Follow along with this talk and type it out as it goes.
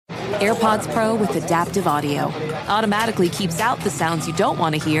AirPods Pro with adaptive audio automatically keeps out the sounds you don't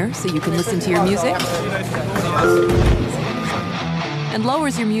want to hear so you can listen to your music, and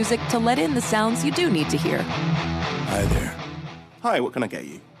lowers your music to let in the sounds you do need to hear. Hi there. Hi, what can I get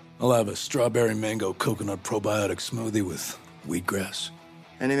you? I'll have a strawberry mango coconut probiotic smoothie with wheatgrass.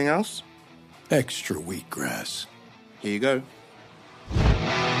 Anything else? Extra wheatgrass. Here you go.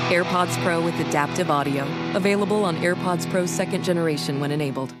 AirPods Pro with adaptive audio. Available on AirPods Pro 2nd generation when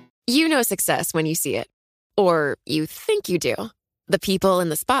enabled. You know success when you see it. Or you think you do. The people in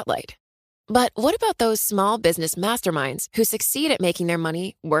the spotlight. But what about those small business masterminds who succeed at making their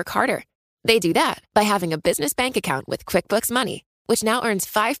money work harder? They do that by having a business bank account with QuickBooks Money, which now earns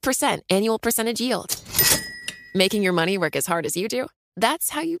 5% annual percentage yield. Making your money work as hard as you do?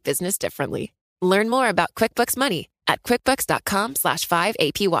 That's how you business differently. Learn more about QuickBooks Money at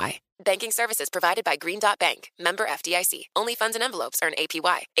quickbooks.com/5APY. Banking services provided by Green Dot Bank. Member FDIC. Only funds and envelopes earn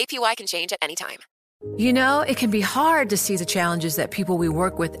APY. APY can change at any time. You know, it can be hard to see the challenges that people we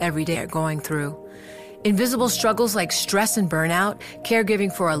work with every day are going through. Invisible struggles like stress and burnout,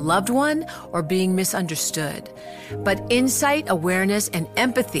 caregiving for a loved one, or being misunderstood. But insight, awareness, and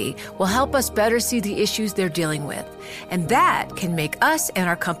empathy will help us better see the issues they're dealing with. And that can make us and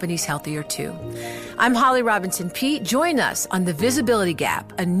our companies healthier too. I'm Holly Robinson Peete. Join us on The Visibility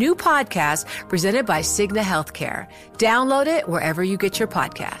Gap, a new podcast presented by Cigna Healthcare. Download it wherever you get your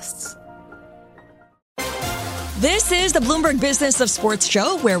podcasts. This is the Bloomberg Business of Sports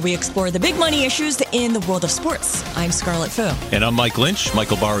show, where we explore the big money issues in the world of sports. I'm Scarlett Fu. And I'm Mike Lynch.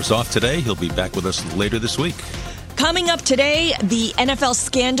 Michael Barr is off today. He'll be back with us later this week. Coming up today, the NFL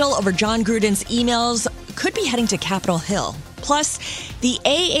scandal over John Gruden's emails could be heading to Capitol Hill. Plus, the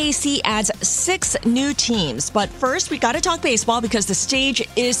AAC adds 6 new teams. But first, we got to talk baseball because the stage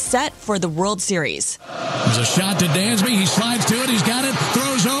is set for the World Series. There's a shot to Dansby. He slides to it. He's got it.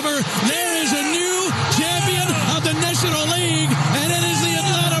 Throws over. There is a new champion of the National League, and it is the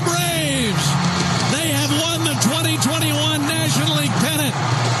Atlanta Braves. They have won the 2021 National League pennant,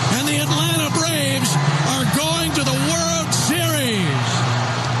 and the Atlanta Braves are going to the World Series.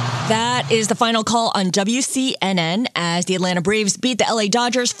 That is the final call on WCNN as the Atlanta Braves beat the LA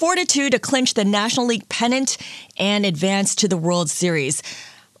Dodgers 4-2 to clinch the National League pennant and advance to the World Series.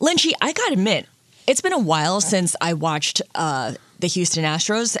 Lynchy, I gotta admit, it's been a while since I watched the Houston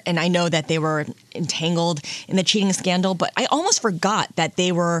Astros, and I know that they were entangled in the cheating scandal, but I almost forgot that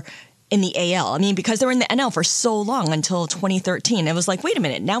they were in the AL. I mean, because they were in the NL for so long until 2013. It was like, wait a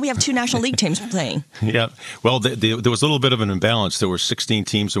minute, now we have 2 National League teams playing. Yeah. Well, there was a little bit of an imbalance. There were 16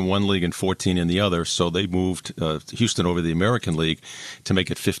 teams in one league and 14 in the other, so they moved Houston over to the American League to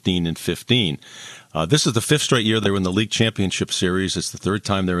make it 15 and 15. This is the 5th straight year they were in the League Championship Series. It's the 3rd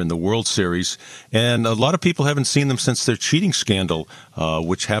time they're in the World Series. And a lot of people haven't seen them since their cheating scandal,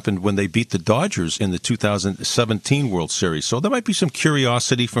 which happened when they beat the Dodgers in the 2017 World Series. So there might be some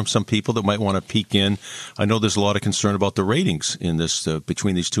curiosity from some people that might want to peek in. I know there's a lot of concern about the ratings in this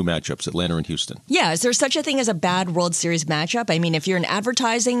between these two matchups, Atlanta and Houston. Yeah, is there such a thing as a bad World Series matchup? I mean, if you're in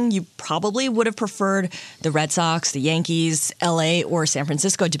advertising, you probably would have preferred the Red Sox, the Yankees, LA, or San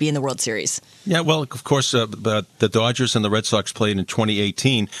Francisco to be in the World Series. Yeah, well, of course, the Dodgers and the Red Sox played in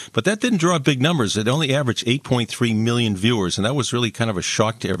 2018, but that didn't draw big numbers. It only averaged 8.3 million viewers, and that was really kind of a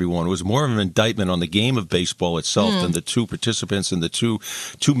shock to everyone. It was more of an indictment on the game of baseball itself than the two participants in the two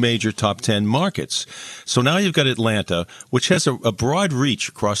major top 10 markets. So now you've got Atlanta, which has a broad reach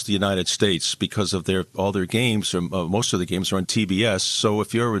across the United States because of all their games, or most of the games are on TBS. So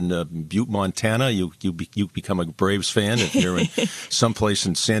if you're in Butte, Montana, you become a Braves fan. If you're in someplace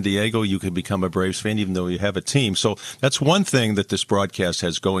in San Diego, you can become a Braves fan, even though you have a team. So that's one thing that this broadcast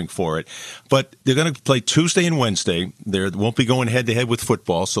has going for it. But they're going to play Tuesday and Wednesday. They won't be going head-to-head with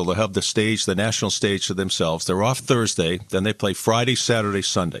football, so they'll have the national stage to themselves. They're off Thursday. Then they play Friday, Saturday,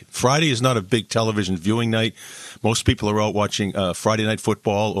 Sunday. Friday is not a big television viewing night. Most people are out watching Friday night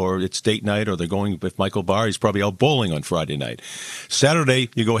football, or it's date night, or they're going with Michael Barr. He's probably out bowling on Friday night. Saturday,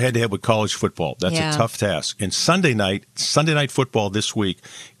 you go head-to-head with college football. That's a tough task. And Sunday night football this week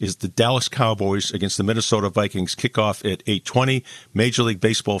is the Dallas Cowboys against the Minnesota Vikings. Kickoff at 8:20. Major League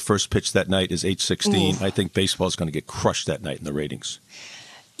Baseball first pitch that night is 8:16. I think baseball is going to get crushed that night in the ratings.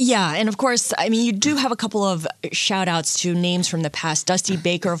 Yeah, and of course, I mean, you do have a couple of shout-outs to names from the past. Dusty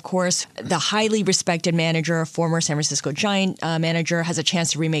Baker, of course, the highly respected manager, former San Francisco Giant manager, has a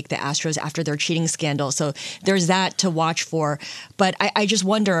chance to remake the Astros after their cheating scandal. So there's that to watch for. But I just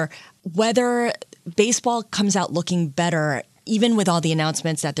wonder whether baseball comes out looking better even with all the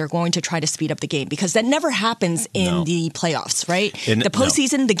announcements that they're going to try to speed up the game, because that never happens in the playoffs, right? The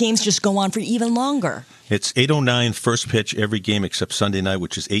postseason, the games just go on for even longer. It's 8:09 first pitch every game except Sunday night,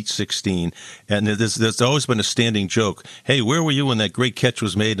 which is 8:16. And there's always been a standing joke. Hey, where were you when that great catch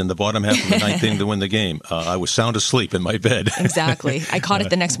was made in the bottom half of the ninth inning to win the game? I was sound asleep in my bed. Exactly. I caught it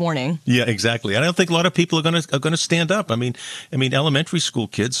the next morning. Yeah, exactly. And I don't think a lot of people are going to stand up. I mean, elementary school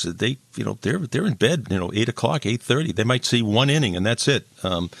kids, they're in bed, 8 o'clock, 8:30. They might see one inning and that's it.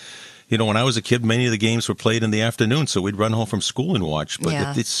 When I was a kid, many of the games were played in the afternoon, so we'd run home from school and watch. But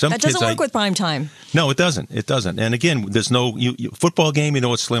that doesn't work with prime time. No, it doesn't. It doesn't. And again, there's no football game.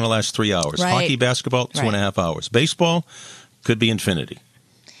 It's going to last 3 hours. Right. Hockey, basketball, 2.5 hours. Baseball could be infinity.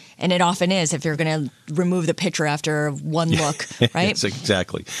 And it often is if you're going to remove the pitcher after one look, right? It's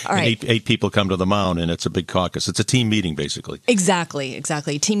exactly. All right. Eight people come to the mound, and it's a big caucus. It's a team meeting, basically. Exactly.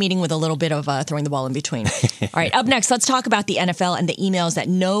 Team meeting with a little bit of throwing the ball in between. All right, up next, let's talk about the NFL and the emails that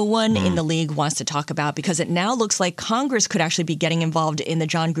no one in the league wants to talk about, because it now looks like Congress could actually be getting involved in the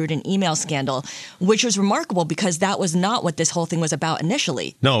John Gruden email scandal, which was remarkable because that was not what this whole thing was about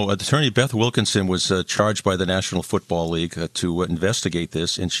initially. No, Attorney Beth Wilkinson was charged by the National Football League to investigate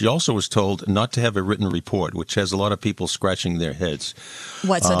this, and she also was told not to have a written report, which has a lot of people scratching their heads.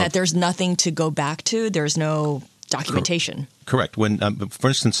 What, so that there's nothing to go back to? There's no documentation? Correct. When, for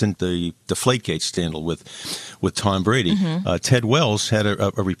instance, in the Deflategate scandal with Tom Brady, Ted Wells had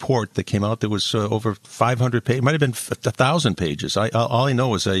a report that came out that was over 500 pages. It might have been 1,000 pages. All I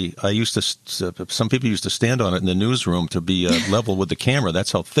know is I used to. Some people used to stand on it in the newsroom to be level with the camera.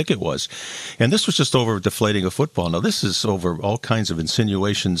 That's how thick it was. And this was just over deflating a football. Now this is over all kinds of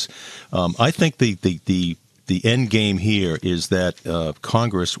insinuations. I think the end game here is that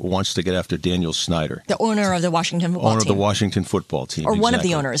Congress wants to get after Daniel Snyder, the owner of the Washington football team. Owner of the Washington football team. Or one of exactly.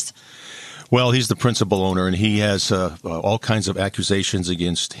 the owners. Well, he's the principal owner, and he has all kinds of accusations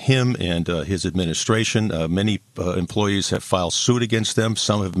against him and his administration. Many employees have filed suit against them.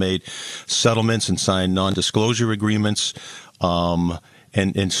 Some have made settlements and signed non-disclosure agreements.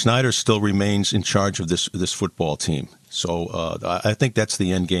 And Snyder still remains in charge of this football team. So I think that's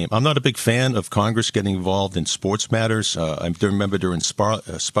the end game. I'm not a big fan of Congress getting involved in sports matters. I remember during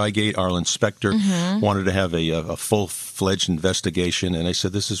Spygate, Arlen Specter wanted to have a full-fledged investigation, and I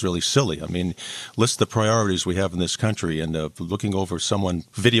said, this is really silly. I mean, list the priorities we have in this country, and looking over someone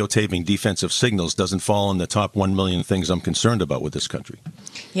videotaping defensive signals doesn't fall in the top 1 million things I'm concerned about with this country.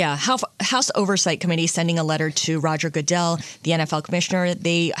 Yeah. House Oversight Committee sending a letter to Roger Goodell, the NFL commissioner.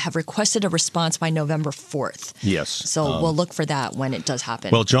 They have requested a response by November 4th. Yes. So we'll look for that when it does happen.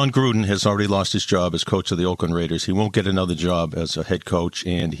 Well, John Gruden has already lost his job as coach of the Oakland Raiders. He won't get another job as a head coach,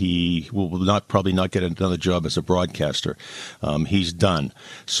 and he will probably not get another job as a broadcaster. He's done.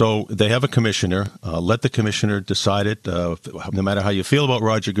 So they have a commissioner. Let the commissioner decide it. No matter how you feel about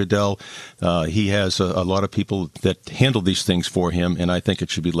Roger Goodell, he has a lot of people that handle these things for him, and I think it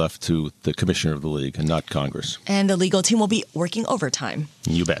should be left to the commissioner of the league and not Congress. And the legal team will be working overtime.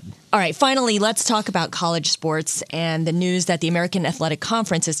 You bet. All right, finally, let's talk about college sports and the news that the American Athletic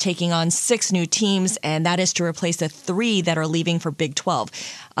Conference is taking on 6 new teams, and that is to replace the 3 that are leaving for Big 12.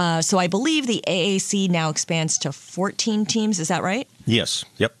 So I believe the AAC now expands to 14 teams. Is that right? Yes.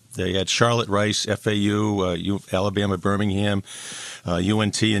 Yep. They had Charlotte, Rice, FAU, Alabama, Birmingham,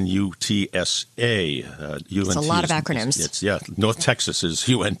 UNT, and UTSA. It's a lot of acronyms. North Texas is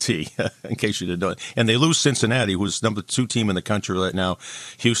UNT, in case you didn't know it. And they lose Cincinnati, who's number 2 team in the country right now,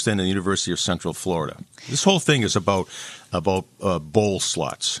 Houston, and the University of Central Florida. This whole thing is about bowl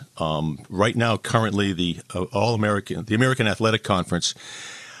slots. Right now, currently, the American Athletic Conference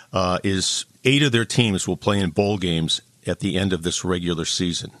is 8 of their teams will play in bowl games at the end of this regular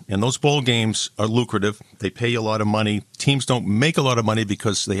season. And those bowl games are lucrative. They pay a lot of money. Teams don't make a lot of money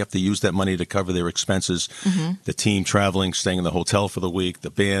because they have to use that money to cover their expenses. The team traveling, staying in the hotel for the week,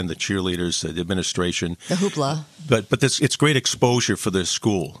 the band, the cheerleaders, the administration. The hoopla. But it's great exposure for the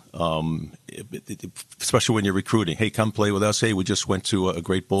school, especially when you're recruiting. Hey, come play with us. Hey, we just went to a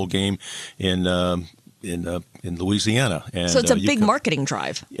great bowl game in Louisiana. And, so it's a big marketing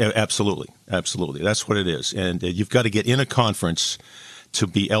drive. Yeah, absolutely. That's what it is. And you've got to get in a conference to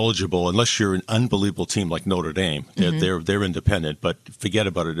be eligible, unless you're an unbelievable team like Notre Dame. They're independent, but forget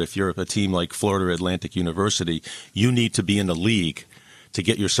about it. If you're a team like Florida Atlantic University, you need to be in the league to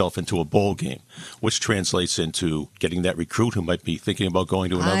get yourself into a bowl game, which translates into getting that recruit who might be thinking about going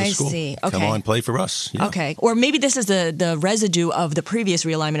to another school. I see. Okay. Come on, play for us. Yeah. Okay. Or maybe this is the residue of the previous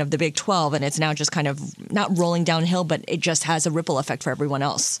realignment of the Big 12, and it's now just kind of not rolling downhill, but it just has a ripple effect for everyone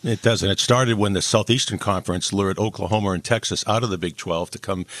else. It does, and it started when the Southeastern Conference lured Oklahoma and Texas out of the Big 12 to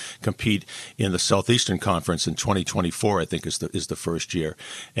come compete in the Southeastern Conference in 2024, I think is the first year.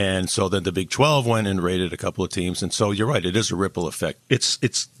 And so then the Big 12 went and rated a couple of teams, and so you're right, it is a ripple effect.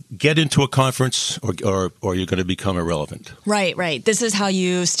 It's get into a conference or you're going to become irrelevant. Right. This is how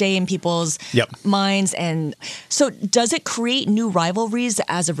you stay in people's minds. And so does it create new rivalries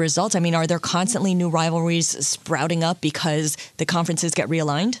as a result? I mean, are there constantly new rivalries sprouting up because the conferences get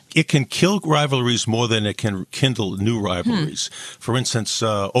realigned? It can kill rivalries more than it can kindle new rivalries. For instance,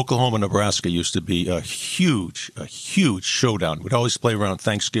 Oklahoma-Nebraska used to be a huge showdown. We'd always play around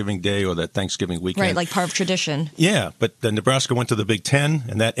Thanksgiving Day or that Thanksgiving weekend. Right, like part of tradition. Yeah, but then Nebraska went to the Big Ten,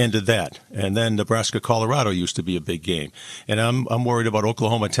 and that ended that. And then Nebraska-Colorado used to be a big game. And I'm worried about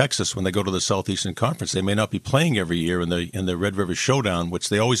Oklahoma-Texas when they go to the Southeastern Conference. They may not be playing every year in the Red River Showdown, which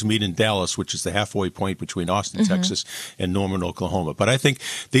they always meet in Dallas, which is the halfway point between Austin, Texas, and Norman, Oklahoma. But I think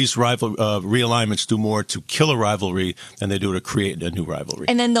these realignments do more to kill a rivalry than they do to create a new rivalry.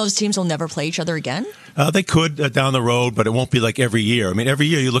 And then those teams will never play each other again? They could down the road, but it won't be like every year. I mean, every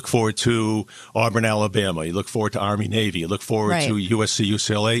year you look forward to Auburn, Alabama. You look forward to Army, Navy. You look forward to USC,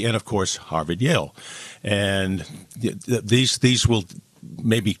 UCLA, and, of course, Harvard, Yale. And these will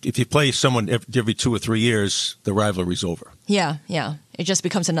maybe, if you play someone every 2 or 3 years, the rivalry's over. Yeah. It just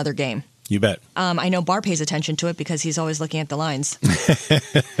becomes another game. You bet. I know Bar pays attention to it because he's always looking at the lines.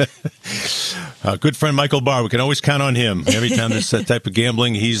 Good friend Michael Barr. We can always count on him. Every time there's that type of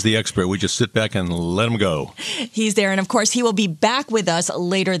gambling, he's the expert. We just sit back and let him go. He's there. And, of course, he will be back with us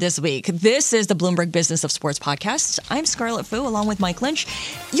later this week. This is the Bloomberg Business of Sports podcast. I'm Scarlett Fu, along with Mike Lynch.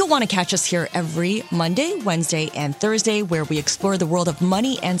 You'll want to catch us here every Monday, Wednesday, and Thursday, where we explore the world of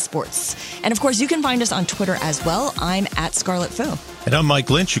money and sports. And, of course, you can find us on Twitter as well. I'm at Scarlett Fu. And I'm Mike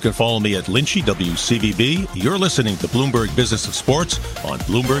Lynch. You can follow me at Lynchy, WCBB. You're listening to Bloomberg Business of Sports on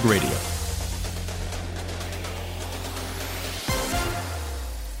Bloomberg Radio.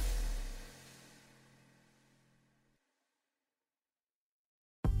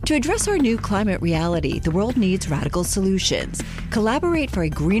 To address our new climate reality, the world needs radical solutions. Collaborate for a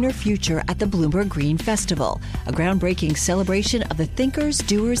greener future at the Bloomberg Green Festival, a groundbreaking celebration of the thinkers,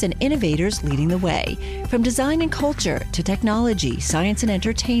 doers, and innovators leading the way. From design and culture to technology, science, and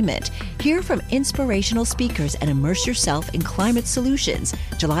entertainment, hear from inspirational speakers and immerse yourself in climate solutions.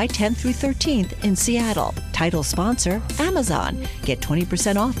 July 10th through 13th in Seattle. Title sponsor, Amazon. Get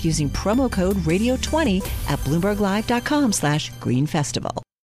 20% off using promo code RADIO20 at BloombergLive.com/Green Festival.